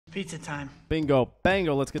Pizza time. Bingo,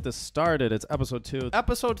 bango, let's get this started. It's episode 2,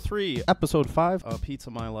 episode 3, episode 5 of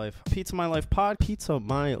Pizza My Life. Pizza My Life pod, Pizza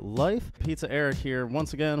My Life. Pizza Eric here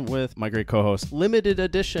once again with my great co-host. Limited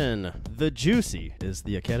edition, The Juicy, is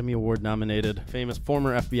the Academy Award nominated famous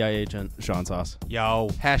former FBI agent, Seansauce. Yo,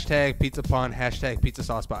 hashtag pizza pun, hashtag pizza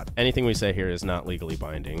sauce pod. Anything we say here is not legally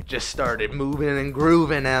binding. Just started moving and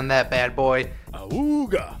grooving on that bad boy.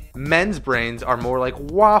 Auga! Men's brains are more like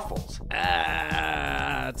waffles.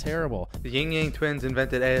 Ah, terrible. The Yin Yang twins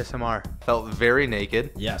invented ASMR. Felt very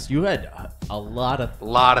naked. Yes, you had a lot of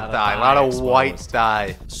thigh, a lot of white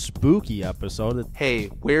thigh. Spooky episode. Hey,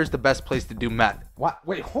 where's the best place to do meth? What?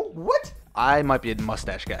 Wait, what? I might be a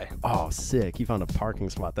mustache guy. Oh, sick. He found a parking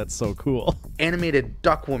spot. That's so cool. Animated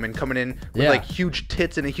duck woman coming in with like huge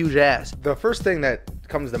tits and a huge ass. The first thing that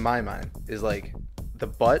comes to my mind is like the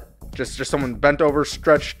butt. Just someone bent over,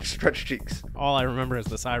 stretched cheeks. All I remember is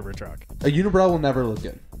the Cybertruck. A unibrow will never look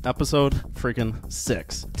good. Episode freaking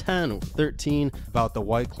 6, 10, 13. About the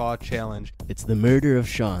White Claw Challenge. It's the murder of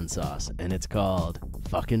Seansauce, and it's called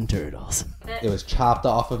fucking turtles. It was chopped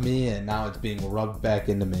off of me, and now it's being rubbed back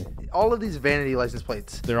into me. All of these vanity license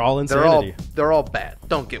plates. They're all insanity. They're all bad.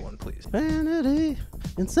 Don't get one, please. Vanity,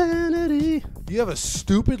 insanity. You have a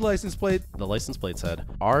stupid license plate. The license plate said,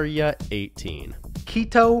 Arya 18.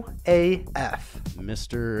 Keto AF.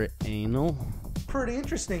 Mr. Anal. Pretty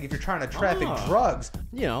interesting if you're trying to traffic drugs.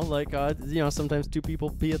 You know, like, sometimes two people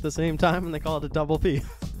pee at the same time and they call it a double pee.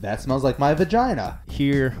 That smells like my vagina.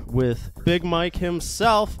 Here with Big Mike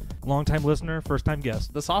himself, Long-time listener, first-time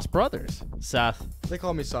guest. the Sauce Brothers, Seth, They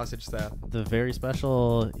call me Sausage Seth. the very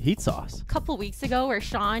special Heat Sauce. Couple weeks ago where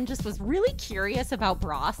Sean just was really curious about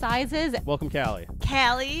bra sizes. Welcome, Callie.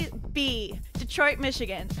 Callie B, Detroit,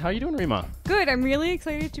 Michigan. How you doing, Rima? Good. I'm really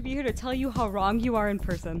excited to be here to tell you how wrong you are in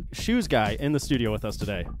person. Shoes guy in the studio with us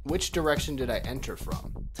today. Which direction did I enter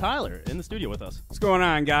from? Tyler in the studio with us What's going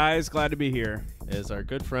on, guys? Glad to be here. is our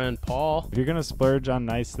good friend Paul. If you're going to splurge on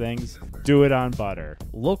nice things, do it on butter.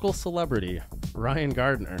 Local celebrity Ryan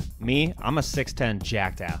Gardner. Me, I'm a 6'10"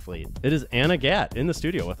 jacked athlete. It is Anna Gatt in the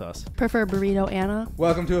studio with us. Prefer burrito, Anna.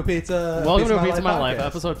 Welcome to a pizza. Welcome to Pizza My podcast. Life,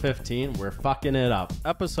 episode 15. We're fucking it up.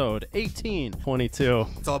 Episode 18, 22.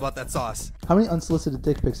 It's all about that sauce. How many unsolicited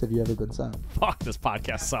dick pics have you ever been sent? Fuck, this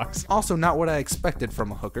podcast sucks. Also, not what I expected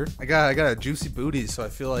from a hooker. I got a juicy booty, so I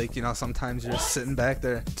feel like, sometimes you're just sitting back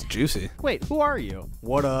there. It's juicy. Wait, who are you?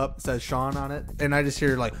 What up? It says Sean on it. And I just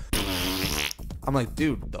hear like, I'm like,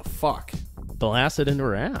 dude, the fuck? They'll acid into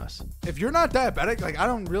her ass. If you're not diabetic, like I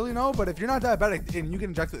don't really know, but if you're not diabetic and you get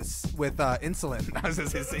injected with insulin, I was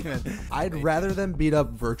just saying, I'd rather than beat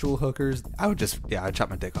up virtual hookers. I'd chop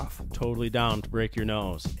my dick off. Totally down to break your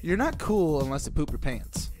nose. You're not cool unless you poop your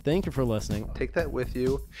pants. Thank you for listening. Take that with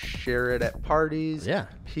you. Share it at parties. Yeah.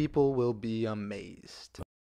 People will be amazed.